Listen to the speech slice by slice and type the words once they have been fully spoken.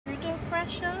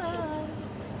Sunshine.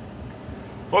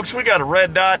 Folks, we got a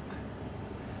red dot.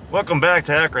 Welcome back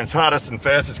to Akron's hottest and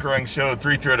fastest growing show,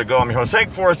 3 to Go. I'm your host,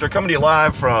 Hank Forrester, coming to you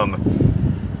live from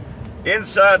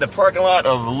inside the parking lot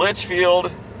of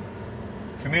Litchfield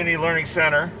Community Learning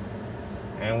Center.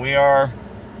 And we are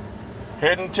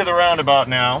heading to the roundabout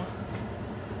now.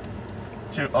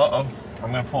 I'm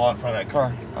going to pull out in front of that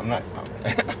car.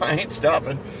 I ain't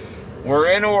stopping.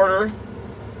 We're in order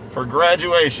for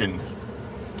graduation.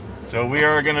 So we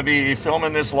are going to be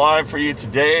filming this live for you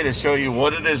today to show you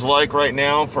what it is like right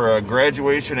now for a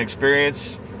graduation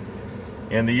experience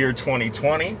in the year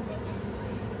 2020.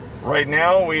 Right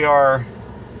now we are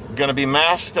going to be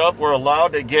masked up. We're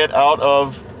allowed to get out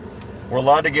of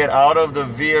the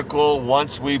vehicle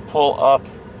once we pull up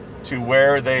to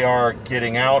where they are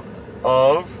getting out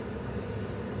of.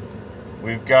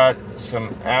 We've got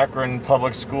some Akron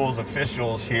Public Schools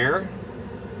officials here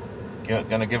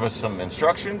going to give us some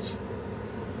instructions.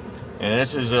 And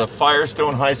this is a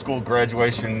Firestone High School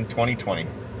graduation 2020.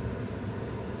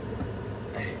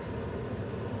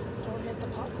 Don't hit the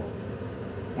pothole.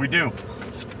 We do.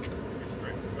 Keep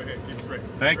straight. Go ahead, keep straight.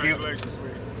 Thank you. Congratulations,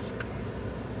 sweetie.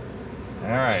 All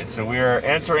right, so we are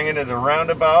entering into the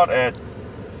roundabout at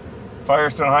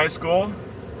Firestone High School.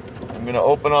 I'm going to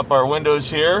open up our windows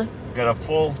here. We've got a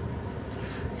full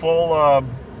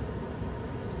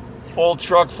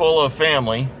truck full of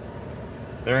family.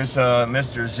 There's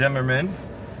Mr. Zimmerman,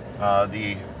 one of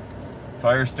the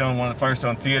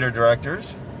Firestone theater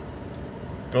directors.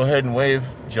 Go ahead and wave,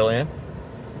 Jillian.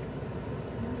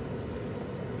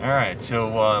 All right,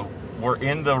 so we're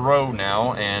in the row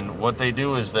now, and what they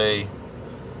do is they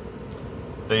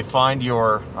find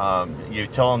your, you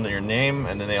tell them your name,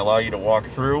 and then they allow you to walk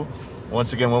through.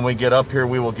 Once again, when we get up here,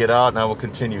 we will get out, and I will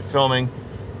continue filming.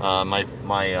 My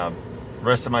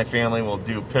rest of my family will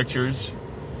do pictures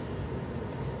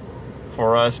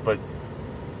for us, but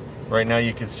right now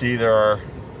you can see there are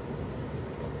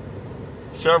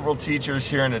several teachers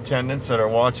here in attendance that are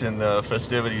watching the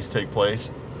festivities take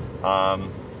place,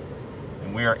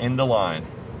 and we are in the line.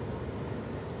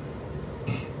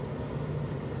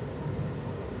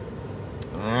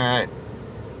 All right,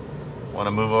 want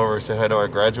to move over and say hi to our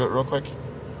graduate real quick?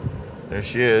 There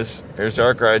she is. Here's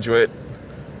our graduate.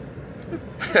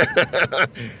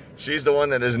 She's the one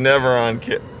that is never on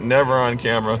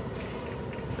camera.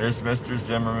 There's Mr.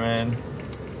 Zimmerman.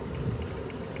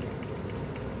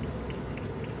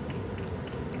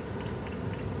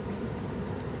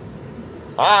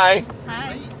 Hi.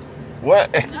 Hi.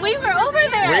 What? We were over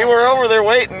there. We were over there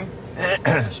waiting.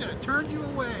 I should have turned you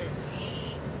away.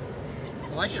 I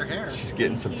like your hair. She's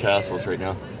getting some tassels right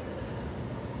now.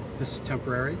 This is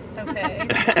temporary. Okay.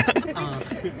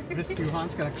 Miss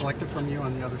Duhan's going to collect it from you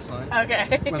on the other side.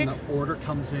 Okay. When the order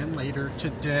comes in later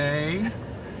today,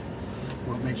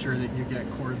 we'll make sure that you get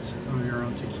cords on your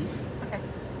own to keep. Okay.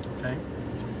 Okay?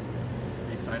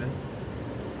 You excited?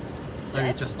 Or are you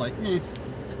Yes. just like,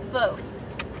 Both.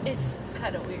 It's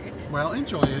kind of weird. Well,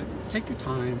 enjoy it. Take your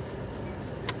time.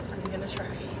 I'm gonna try.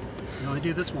 You only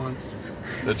do this once.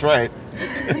 That's right.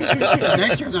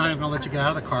 Next year, they're not even going to let you get out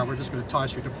of the car. We're just going to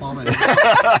toss your diploma in.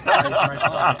 right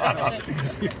by.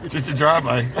 So. Just a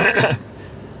drive-by.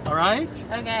 All right?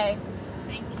 Okay.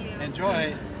 Thank you.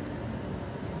 Enjoy.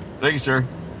 Thank you, sir.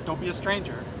 Don't be a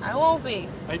stranger. I won't be.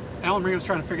 Ellen Marie was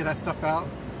trying to figure that stuff out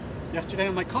yesterday.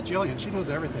 I'm like, call Jillian. She knows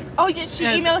everything. Oh, yeah, she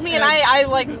emailed me and I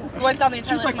like went down the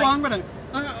entire She's list. like, well,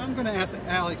 I'm gonna ask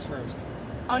Alex first.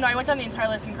 Oh no, I went down the entire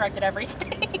list and corrected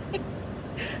everything.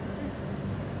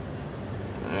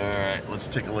 All right, let's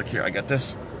take a look here. I got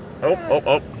this.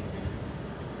 Oh.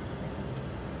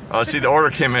 Oh, see, the order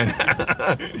came in.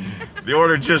 The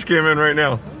order just came in right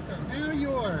now. Those are now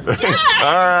yours.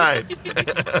 All right.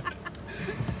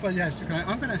 But yes,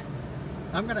 I'm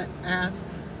gonna ask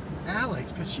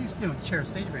Alex because she's the chair of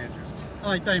stage managers. I'm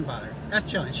like, don't even bother. Ask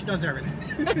Jillian. She knows everything.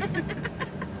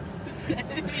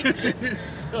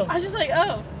 So, I was just like,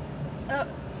 oh,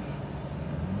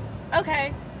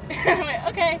 okay. I went,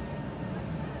 okay.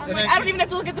 I'm And like, then I don't she- even have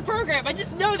to look at the program. I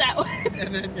just know that one.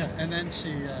 and then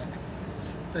she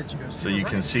goes. So "You're you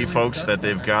right, can see, Jillian folks, does that know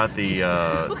they've got the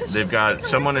Because they've she's got like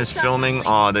someone the is rest of filming.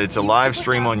 stuff, It's a live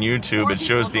stream on YouTube. It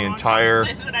shows the entire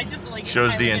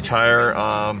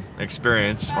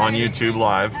experience on YouTube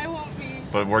live. I won't be.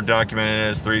 But we're documenting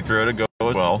it as 3 to Go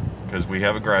as well because we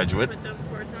have a graduate. Put those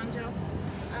cords on, Joe.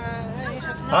 I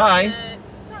have not Hi. yet.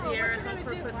 Sierra, what you're help gonna her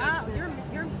do? put Wow, those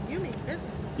you mean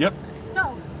business. Yep.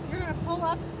 So you're gonna pull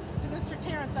up to Mr.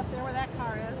 Terrence up there where that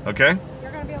car is. Okay.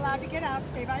 You're gonna be allowed to get out,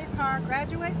 stay by your car.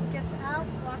 Graduate gets out,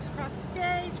 walks across the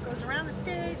stage, goes around the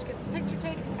stage, gets a picture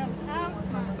taken, comes out.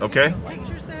 Okay.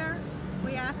 Pictures there.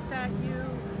 We ask that that you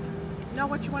know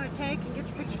what you want to take and get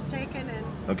your pictures taken and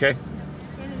Okay.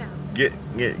 in and out. Get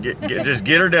just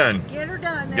get her done. Get her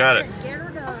done. That's Got it. Get her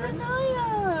done.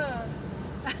 Anaya.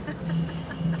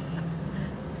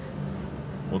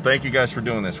 Well, thank you guys for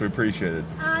doing this. We appreciate it.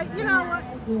 You know what?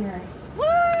 Woo! You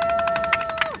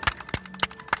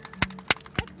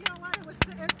know what?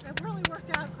 It really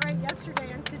worked out great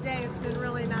yesterday, and today it's been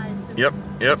really nice. Yep.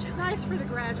 It's nice for the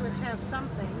graduates to have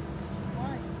something.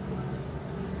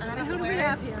 And who do we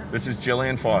have here? This is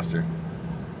Jillian Foster.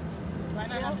 Do I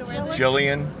not have to wear this?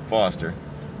 Jillian Foster.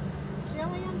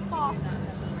 Jillian Foster.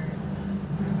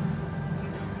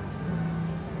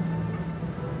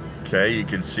 Okay, you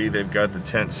can see they've got the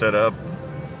tent set up.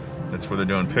 That's where they're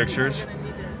doing pictures.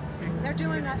 They're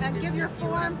doing that. And give your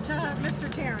form to Mr.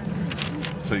 Terrence.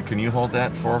 So can you hold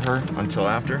that for her until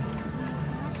after?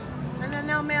 And then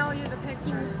they'll mail you the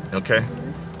picture. Okay.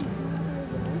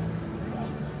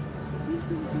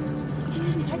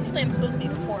 Technically, I'm supposed to be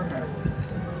before her.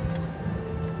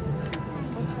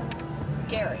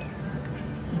 Gary.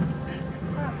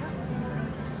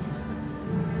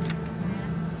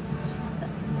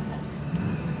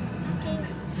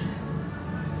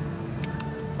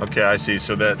 Okay, I see.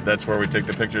 So that's where we take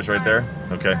the pictures right there?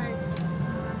 Okay. Right.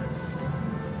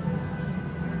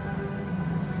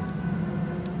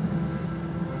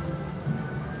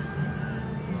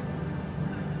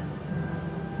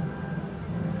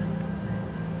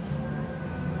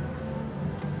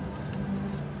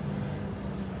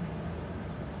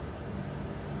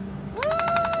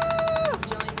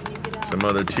 Some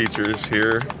other teachers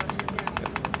here.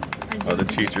 Other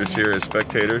teachers here as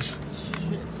spectators.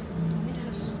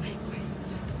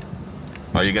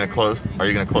 Are you gonna close? Are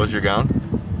you gonna close your gown?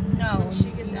 No,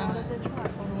 she gets out of the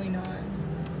truck. Totally not.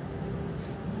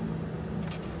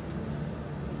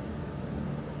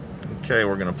 Okay,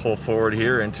 we're gonna pull forward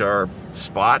here into our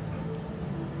spot,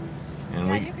 and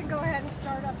Yeah, you can go ahead and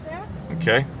start up there.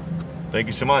 Okay. Thank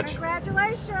you so much.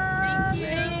 Congratulations. Thank you.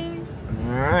 Thanks.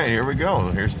 All right, here we go.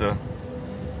 Here's the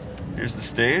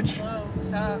stage. Whoa,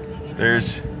 stop.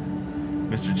 There's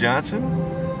Mr. Johnson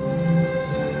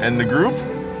and the group.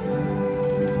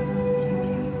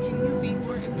 Can you be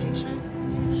more impatient?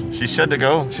 She said to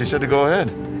go. She said to go ahead.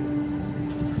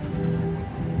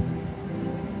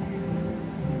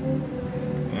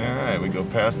 All right, we go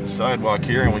past the sidewalk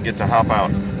here and we get to hop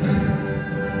out.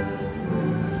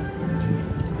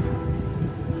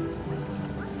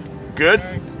 Good?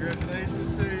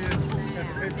 Congratulations to you.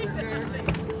 Got the paperwork there?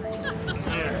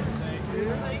 Thank you.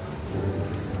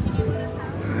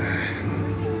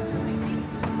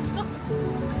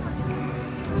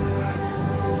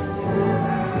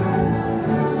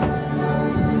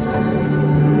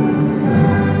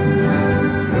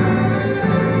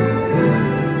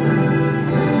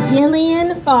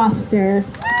 Jillian Foster.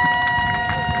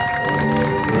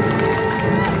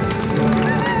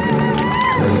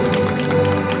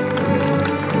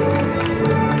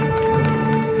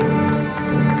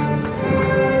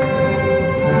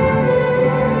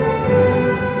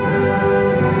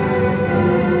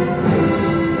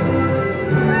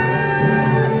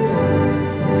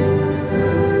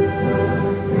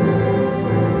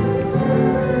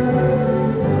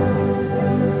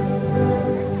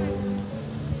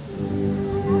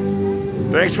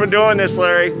 Thanks for doing this,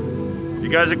 Larry. You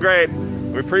guys are great.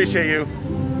 We appreciate you.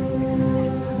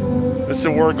 This is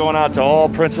a word going out to all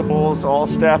principals, all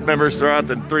staff members throughout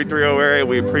the 330 area.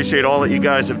 We appreciate all that you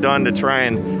guys have done to try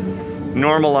and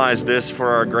normalize this for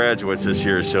our graduates this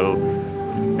year. So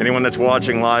anyone that's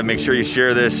watching live, make sure you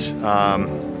share this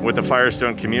with the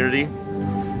Firestone community.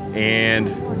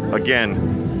 And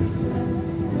again,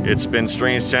 it's been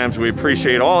strange times. We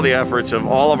appreciate all the efforts of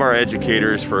all of our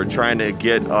educators for trying to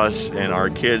get us and our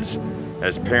kids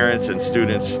as parents and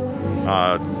students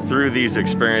through these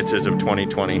experiences of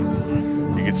 2020.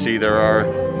 You can see there are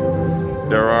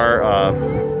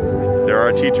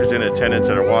teachers in attendance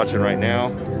that are watching right now.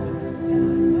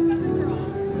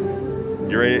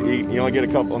 You ready? You only get a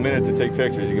couple of minutes to take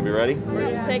pictures. You can be ready? We're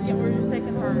just taking her.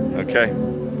 Okay.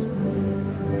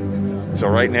 So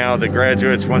right now the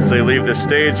graduates, once they leave the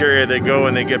stage area, they go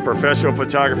and they get professional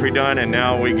photography done, and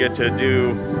now we get to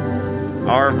do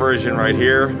our version right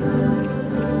here.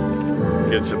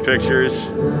 Get some pictures,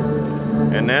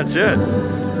 and that's it.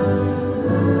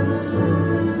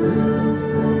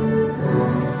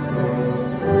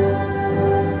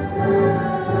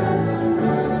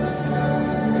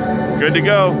 Good to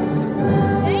go.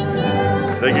 Thank you.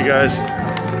 Thank you guys.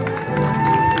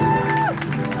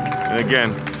 And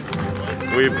again,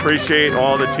 we appreciate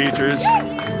all the teachers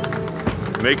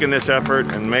making this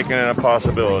effort and making it a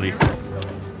possibility.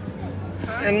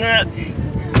 And that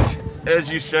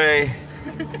as you say,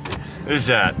 is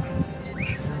that.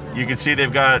 You can see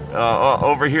they've got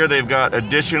over here. They've got an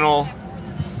additional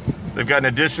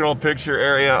picture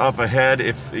area up ahead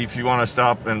if you want to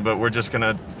stop. But we're just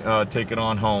gonna take it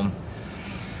on home.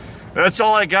 That's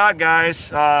all I got,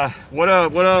 guys. What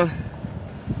a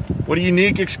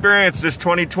unique experience this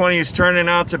 2020 is turning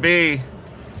out to be.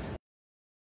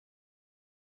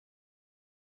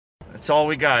 That's all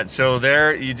we got. So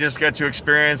there, you just got to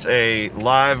experience a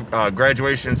live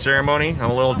graduation ceremony. I'm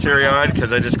a little teary-eyed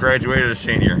because I just graduated as a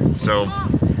senior. So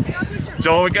that's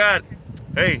all we got.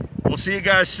 Hey, we'll see you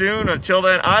guys soon. Until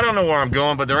then, I don't know where I'm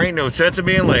going, but there ain't no sense of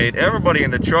being late. Everybody in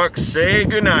the truck, say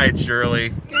goodnight, Shirley.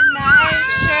 Good night,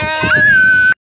 Shirley.